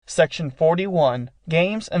Section 41,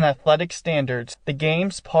 Games and Athletic Standards, The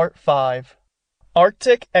Games Part 5.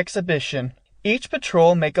 Arctic Exhibition. Each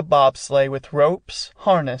patrol make a bobsleigh with ropes,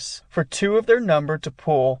 harness, for 2 of their number to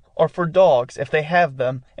pull, or for dogs if they have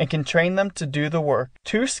them, and can train them to do the work.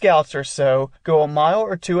 2 scouts or so go a mile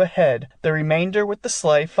or 2 ahead, the remainder with the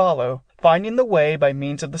sleigh follow, finding the way by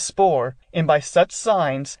means of the spoor, and by such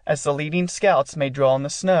signs as the leading scouts may draw in the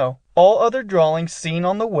snow. All other drawings seen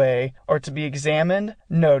on the way are to be examined,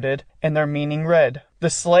 noted, and their meaning read. The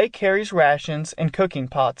sleigh carries rations and cooking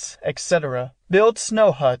pots, etc. Build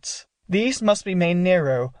snow huts. These must be made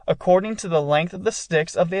narrow, according to the length of the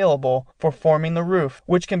sticks available for forming the roof,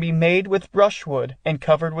 which can be made with brushwood and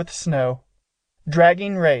covered with snow.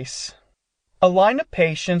 Dragging race. A line of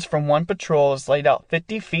patients from one patrol is laid out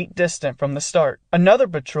 50 feet distant from the start. Another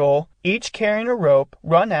patrol, each carrying a rope,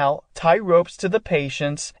 run out, tie ropes to the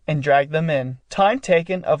patients, and drag them in. Time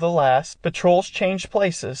taken of the last, patrols change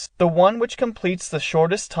places. The one which completes the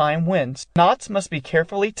shortest time wins. Knots must be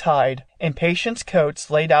carefully tied, and patients'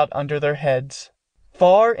 coats laid out under their heads.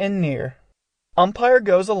 Far and near. Umpire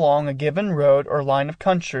goes along a given road or line of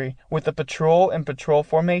country with the patrol in patrol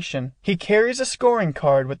formation. He carries a scoring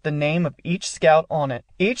card with the name of each scout on it.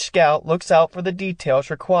 Each scout looks out for the details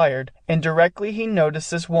required, and directly he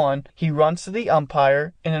notices one, he runs to the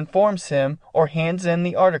umpire and informs him or hands in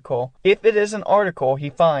the article. If it is an article he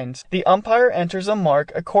finds, the umpire enters a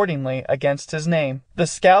mark accordingly against his name. The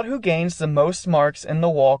scout who gains the most marks in the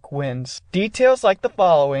walk wins. Details like the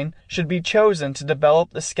following should be chosen to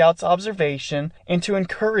develop the scout's observation and to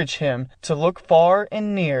encourage him to look far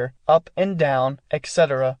and near, up and down,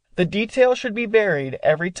 etc. The details should be varied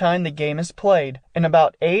every time the game is played, and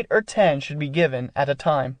about 8 or 10 should be given at a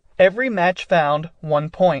time. Every match found, 1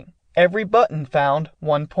 point. Every button found,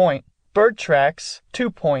 1 point. Bird tracks,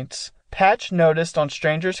 2 points. Patch noticed on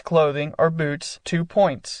stranger's clothing or boots, 2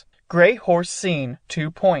 points. Gray horse seen,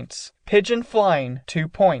 2 points. Pigeon flying, 2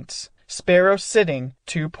 points. Sparrow sitting,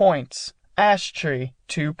 2 points. Ash tree,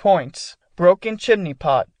 2 points. Broken chimney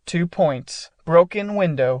pot, 2 points. Broken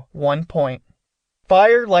window, 1 point.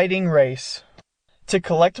 Fire lighting race. To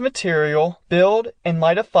collect material, build, and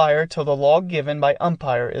light a fire till the log given by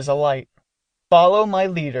umpire is alight. Follow my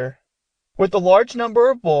leader. With a large number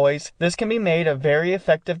of boys, this can be made a very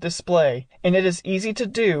effective display, and it is easy to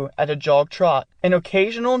do at a jog trot, an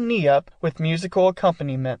occasional knee-up with musical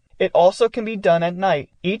accompaniment. It also can be done at night,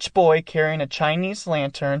 each boy carrying a Chinese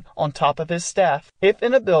lantern on top of his staff. If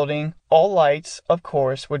in a building, all lights, of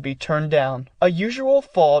course, would be turned down. A usual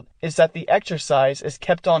fault is that the exercise is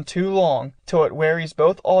kept on too long, till it wearies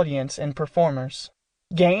both audience and performers.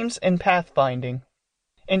 Games and pathfinding.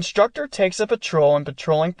 Instructor takes a patrol in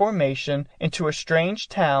patrolling formation into a strange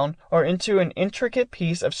town or into an intricate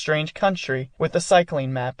piece of strange country with a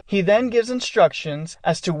cycling map. He then gives instructions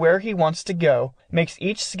as to where he wants to go, makes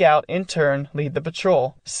each scout in turn lead the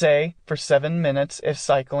patrol, say, for 7 minutes if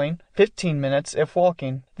cycling, 15 minutes if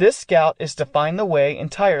walking. This scout is to find the way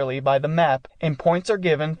entirely by the map, and points are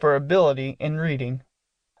given for ability in reading.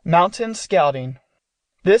 Mountain scouting.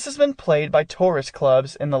 This has been played by tourist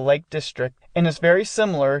clubs in the Lake District and is very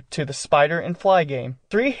similar to the spider and fly game.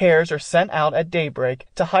 3 hares are sent out at daybreak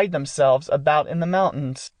to hide themselves about in the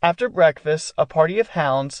mountains. After breakfast, a party of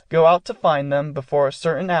hounds go out to find them before a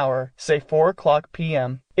certain hour, say 4 o'clock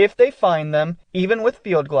p.m. If they find them, even with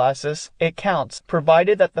field glasses, it counts,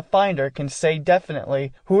 provided that the finder can say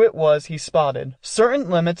definitely who it was he spotted. Certain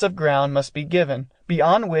limits of ground must be given,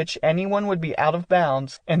 beyond which anyone would be out of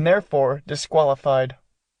bounds and therefore disqualified.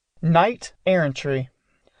 Night errantry.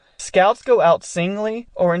 Scouts go out singly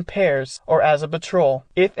or in pairs or as a patrol,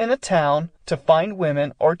 if in a town, to find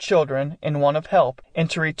women or children in want of help, and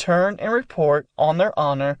to return and report on their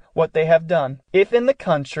honor what they have done. If in the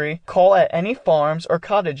country, call at any farms or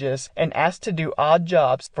cottages and ask to do odd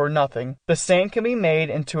jobs for nothing. The same can be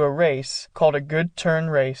made into a race called a good turn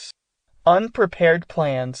race. Unprepared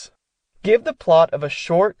plans. Give the plot of a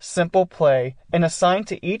short, simple play and assign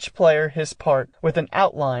to each player his part with an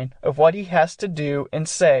outline of what he has to do and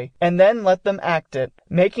say, and then let them act it,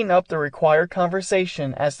 making up the required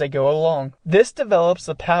conversation as they go along. This develops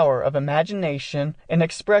the power of imagination and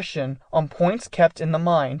expression on points kept in the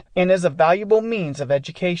mind, and is a valuable means of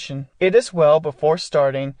education. It is well, before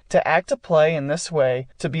starting, to act a play in this way,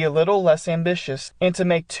 to be a little less ambitious, and to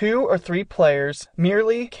make 2 or 3 players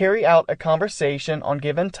merely carry out a conversation on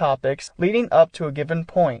given topics leading up to a given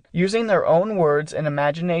point, using their own words and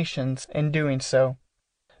imaginations in doing so.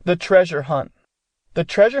 The treasure hunt. The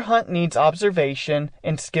treasure hunt needs observation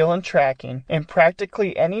and skill in tracking, and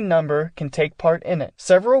practically any number can take part in it.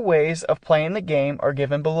 Several ways of playing the game are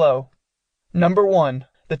given below. Number 1.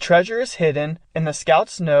 The treasure is hidden, and the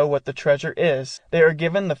scouts know what the treasure is. They are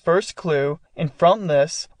given the first clue, and from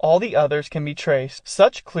this, all the others can be traced.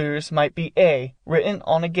 Such clues might be A, written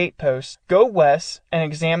on a gatepost. Go west and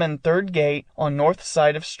examine third gate on north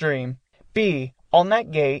side of stream. B, on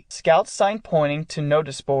that gate, scouts sign pointing to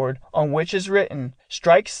notice board on which is written,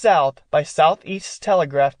 strike south by southeast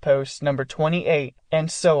telegraph post number 28,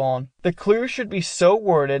 and so on. The clue should be so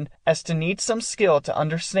worded as to need some skill to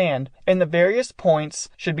understand, and the various points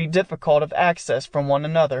should be difficult of access from one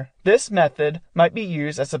another. This method might be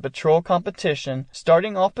used as a patrol competition,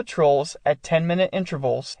 starting off patrols at 10-minute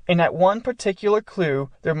intervals, and at one particular clue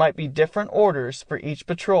there might be different orders for each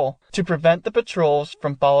patrol, to prevent the patrols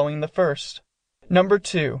from following the first. Number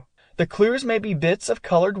 2. The clues may be bits of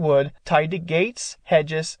colored wood tied to gates,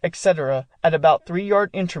 hedges, etc. at about 3-yard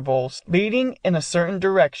intervals, leading in a certain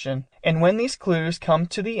direction, and when these clues come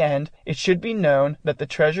to the end, it should be known that the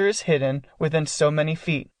treasure is hidden within so many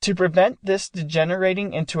feet. To prevent this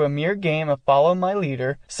degenerating into a mere game of follow my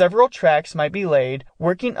leader, several tracks might be laid,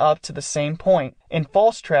 working up to the same point, and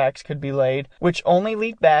false tracks could be laid, which only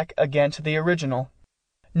lead back again to the original.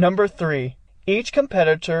 Number 3. Each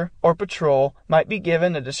competitor or patrol might be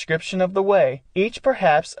given a description of the way, each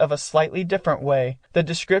perhaps of a slightly different way. The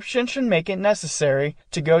description should make it necessary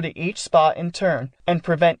to go to each spot in turn, and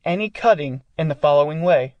prevent any cutting in the following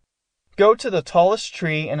way. Go to the tallest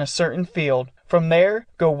tree in a certain field. From there,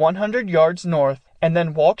 go 100 yards north, and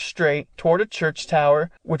then walk straight toward a church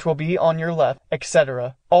tower which will be on your left,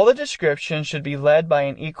 etc. All the description should be led by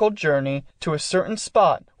an equal journey to a certain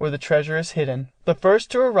spot where the treasure is hidden. The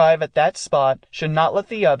first to arrive at that spot should not let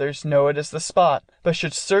the others know it is the spot, but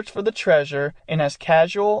should search for the treasure in as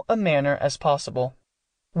casual a manner as possible.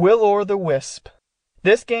 Will-o'-the-wisp.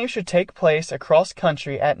 This game should take place across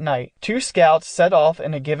country at night. 2 scouts set off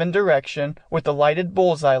in a given direction with a lighted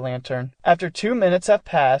bullseye lantern. After 2 minutes have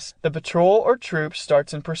passed, the patrol or troop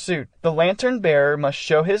starts in pursuit. The lantern bearer must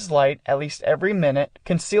show his light at least every minute,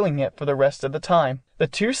 concealing it for the rest of the time. The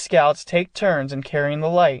 2 scouts take turns in carrying the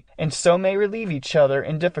light, and so may relieve each other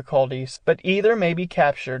in difficulties, but either may be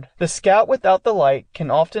captured. The scout without the light can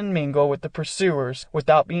often mingle with the pursuers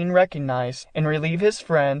without being recognized, and relieve his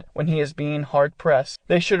friend when he is being hard pressed.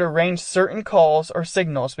 They should arrange certain calls or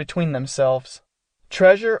signals between themselves.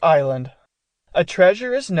 Treasure Island. A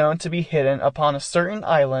treasure is known to be hidden upon a certain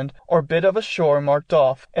island or bit of a shore marked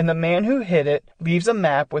off, and the man who hid it leaves a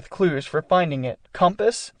map with clues for finding it,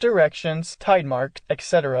 compass, directions, tide marks,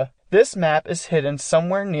 etc. This map is hidden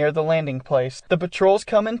somewhere near the landing place. The patrols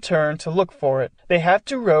come in turn to look for it. They have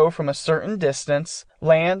to row from a certain distance,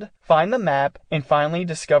 land, find the map, and finally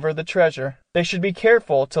discover the treasure. They should be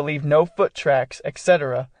careful to leave no foot tracks,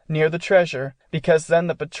 etc. near the treasure, because then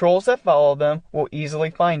the patrols that follow them will easily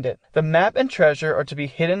find it. The map and treasure are to be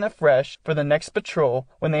hidden afresh for the next patrol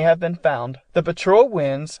when they have been found. The patrol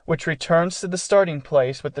wins, which returns to the starting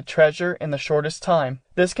place with the treasure in the shortest time.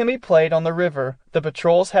 This can be played on the river, the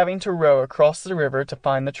patrols having to row across the river to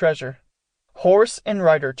find the treasure. Horse and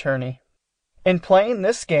rider tourney. In playing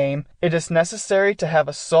this game, it is necessary to have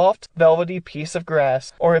a soft, velvety piece of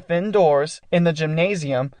grass, or if indoors, in the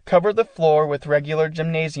gymnasium, cover the floor with regular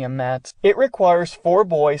gymnasium mats. It requires 4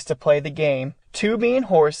 boys to play the game, 2 being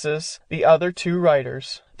horses, the other 2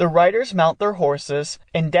 riders. The riders mount their horses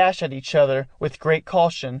and dash at each other with great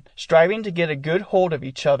caution, striving to get a good hold of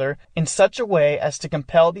each other in such a way as to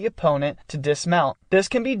compel the opponent to dismount. This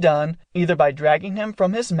can be done either by dragging him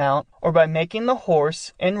from his mount or by making the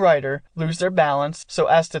horse and rider lose their balance so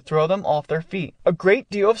as to throw them off their feet. A great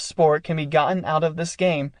deal of sport can be gotten out of this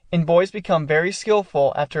game, and boys become very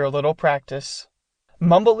skillful after a little practice.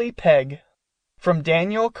 Mumbly Peg. From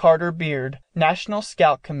Daniel Carter Beard, National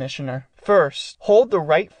Scout Commissioner. First, hold the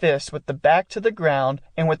right fist with the back to the ground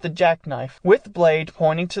and with the jackknife, with blade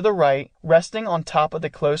pointing to the right, resting on top of the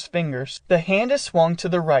closed fingers. The hand is swung to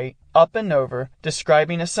the right, up and over,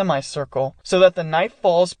 describing a semicircle, so that the knife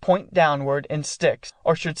falls point downward and sticks,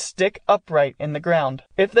 or should stick upright in the ground.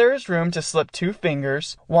 If there is room to slip 2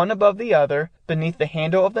 fingers, one above the other, beneath the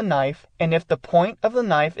handle of the knife, and if the point of the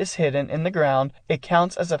knife is hidden in the ground, it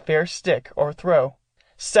counts as a fair stick or throw.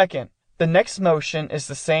 Second, the next motion is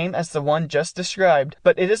the same as the one just described,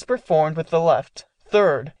 but it is performed with the left.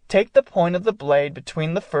 Third, take the point of the blade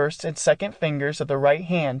between the first and second fingers of the right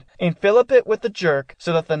hand, and fillip it with a jerk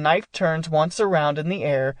so that the knife turns once around in the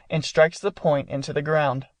air and strikes the point into the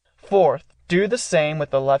ground. Fourth, do the same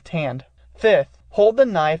with the left hand. Fifth, hold the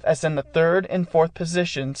knife as in the third and fourth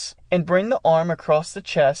positions, and bring the arm across the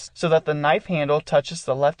chest so that the knife handle touches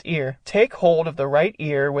the left ear. Take hold of the right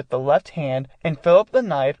ear with the left hand and fillip the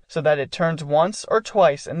knife so that it turns once or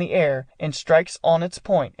twice in the air and strikes on its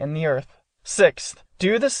point in the earth. Sixth,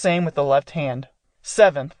 Do the same with the left hand.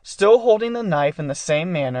 7th, still holding the knife in the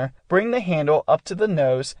same manner, bring the handle up to the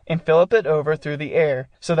nose and flip it over through the air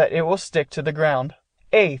so that it will stick to the ground.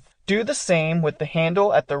 8th, do the same with the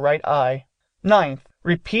handle at the right eye. 9th,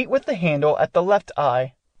 repeat with the handle at the left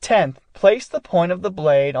eye. 10th, place the point of the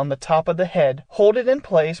blade on the top of the head, hold it in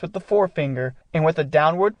place with the forefinger, and with a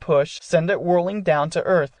downward push send it whirling down to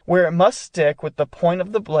earth, where it must stick with the point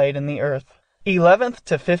of the blade in the earth. 11th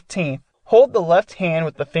to 15th, hold the left hand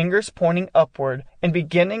with the fingers pointing upward, and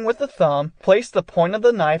beginning with the thumb, place the point of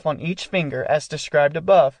the knife on each finger as described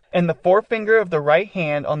above, and the forefinger of the right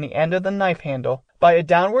hand on the end of the knife handle. By a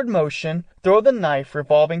downward motion, throw the knife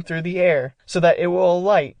revolving through the air, so that it will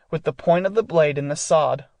alight with the point of the blade in the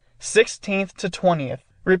sod. 16th to 20th,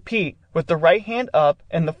 repeat with the right hand up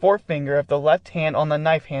and the forefinger of the left hand on the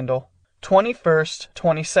knife handle. 21st,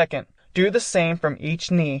 22nd, do the same from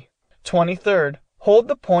each knee. 23rd, hold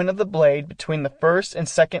the point of the blade between the first and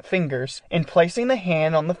second fingers, and placing the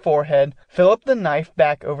hand on the forehead, flip the knife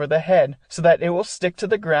back over the head, so that it will stick to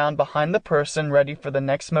the ground behind the person ready for the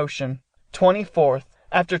next motion. 24th,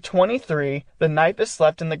 after 23, the knife is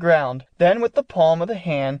left in the ground. Then with the palm of the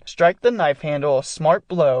hand, strike the knife handle a smart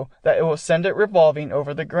blow that it will send it revolving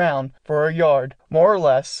over the ground for a yard, more or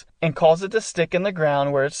less, and cause it to stick in the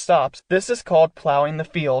ground where it stops. This is called plowing the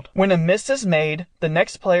field. When a miss is made, the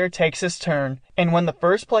next player takes his turn, and when the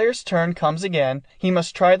first player's turn comes again, he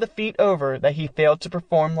must try the feat over that he failed to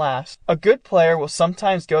perform last. A good player will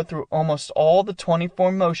sometimes go through almost all the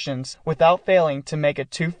 24 motions without failing to make a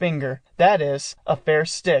two-finger, that is, a fair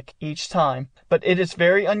stick, each time, but it is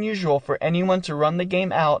very unusual for anyone to run the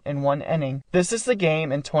game out in one inning. This is the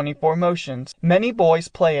game in 24 motions. Many boys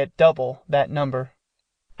play it double that number.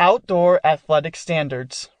 Outdoor athletic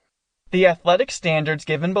standards. The athletic standards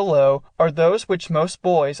given below are those which most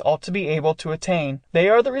boys ought to be able to attain. They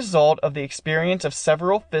are the result of the experience of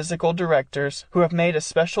several physical directors who have made a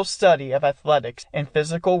special study of athletics and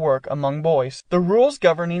physical work among boys. The rules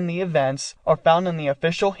governing the events are found in the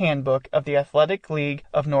official handbook of the Athletic League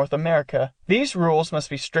of North America. These rules must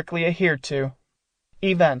be strictly adhered to.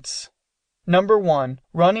 Events. Number 1.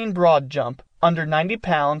 Running broad jump. Under 90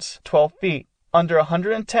 pounds, 12 feet. Under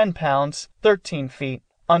 110 pounds, 13 feet.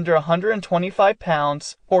 Under 125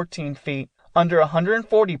 pounds, 14 feet. Under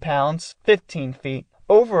 140 pounds, 15 feet.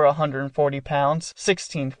 Over 140 pounds,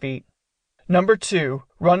 16 feet. Number 2.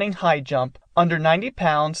 Running high jump. Under 90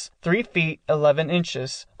 pounds, 3 feet, 11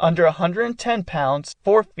 inches. Under 110 pounds,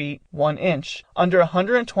 4 feet, 1 inch. Under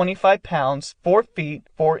 125 pounds, 4 feet,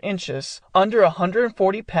 4 inches. Under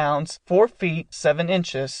 140 pounds, 4 feet, 7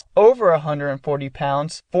 inches. Over 140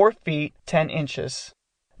 pounds, 4 feet, 10 inches.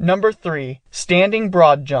 Number 3. Standing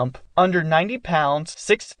broad jump. Under 90 pounds,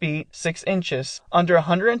 6 feet, 6 inches. Under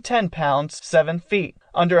 110 pounds, 7 feet.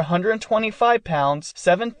 Under 125 pounds,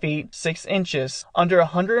 7 feet, 6 inches. Under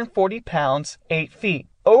 140 pounds, 8 feet.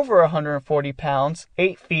 Over 140 pounds,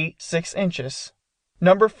 8 feet, 6 inches.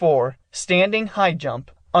 Number 4. Standing high jump.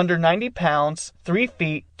 Under 90 pounds, 3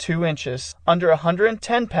 feet, 2 inches. Under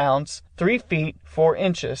 110 pounds, 3 feet, 4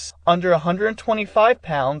 inches. Under 125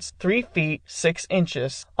 pounds, 3 feet, 6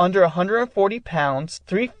 inches. Under 140 pounds,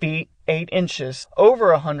 3 feet, 8 inches.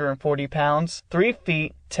 Over 140 pounds, 3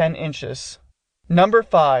 feet, 10 inches. Number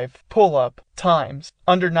 5. Pull-up times.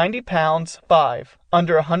 Under 90 pounds, 5.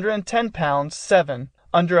 Under 110 pounds, 7.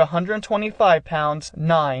 Under 125 pounds,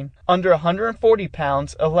 9. Under 140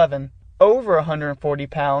 pounds, 11. Over 140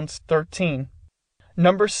 pounds, 13.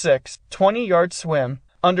 Number 6. 20-yard swim.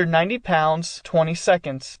 Under 90 pounds, 20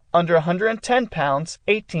 seconds. Under 110 pounds,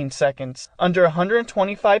 18 seconds. Under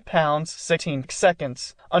 125 pounds, 16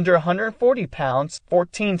 seconds. Under 140 pounds,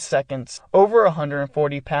 14 seconds. Over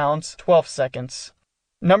 140 pounds, 12 seconds.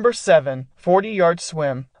 Number 7. 40-yard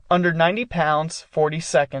swim. Under 90 pounds, 40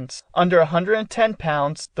 seconds. Under 110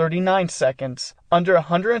 pounds, 39 seconds. Under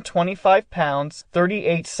 125 pounds,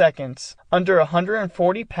 38 seconds. Under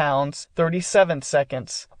 140 pounds, 37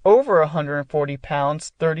 seconds. Over 140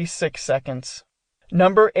 pounds, 36 seconds.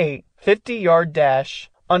 Number 8. 50-yard dash.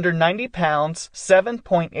 Under 90 pounds,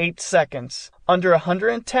 7.8 seconds. Under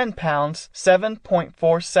 110 pounds,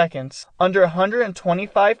 7.4 seconds. Under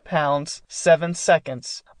 125 pounds, 7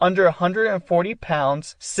 seconds. Under 140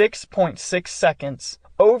 pounds, 6.6 seconds.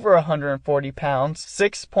 Over 140 pounds,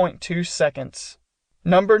 6.2 seconds.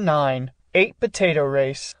 Number 9. 8 potato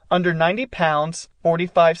race. Under 90 pounds,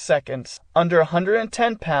 45 seconds. Under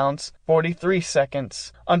 110 pounds, 43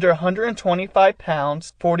 seconds. Under 125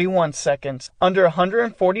 pounds, 41 seconds. Under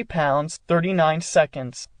 140 pounds, 39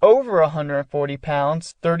 seconds. Over 140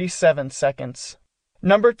 pounds, 37 seconds.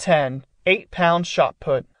 Number 10. 8-pound shot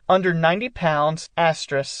put. under 90 pounds,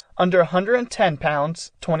 asterisk, under 110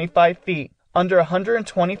 pounds, 25 feet, under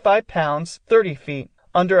 125 pounds, 30 feet,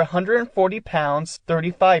 under 140 pounds,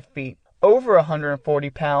 35 feet, over 140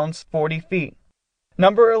 pounds, 40 feet.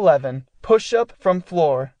 Number 11, push-up from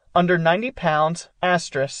floor, under 90 pounds,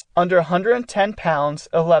 asterisk, under 110 pounds,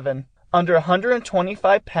 11, under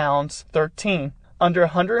 125 pounds, 13, under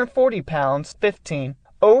 140 pounds, 15,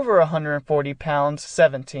 over 140 pounds,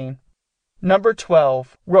 17. Number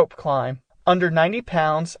 12, rope climb, under 90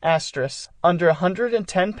 pounds, asterisk, under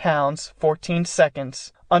 110 pounds, 14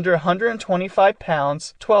 seconds, under 125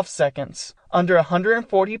 pounds, 12 seconds, under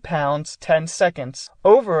 140 pounds, 10 seconds,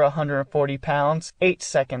 over 140 pounds, 8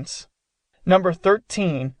 seconds. Number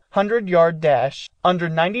 13, 100-yard dash, under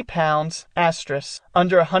 90 pounds, asterisk,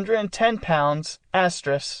 under 110 pounds,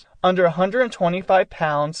 asterisk, under 125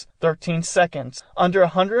 pounds, 13 seconds, under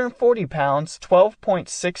 140 pounds,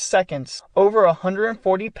 12.6 seconds, over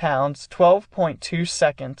 140 pounds, 12.2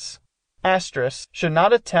 seconds. Asterisk, should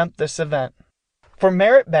not attempt this event. For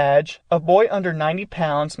merit badge, a boy under 90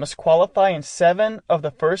 pounds must qualify in 7 of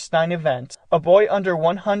the first 9 events. A boy under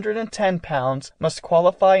 110 pounds must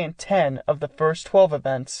qualify in 10 of the first 12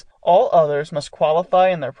 events. All others must qualify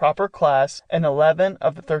in their proper class in 11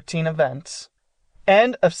 of the 13 events.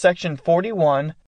 End of section 41.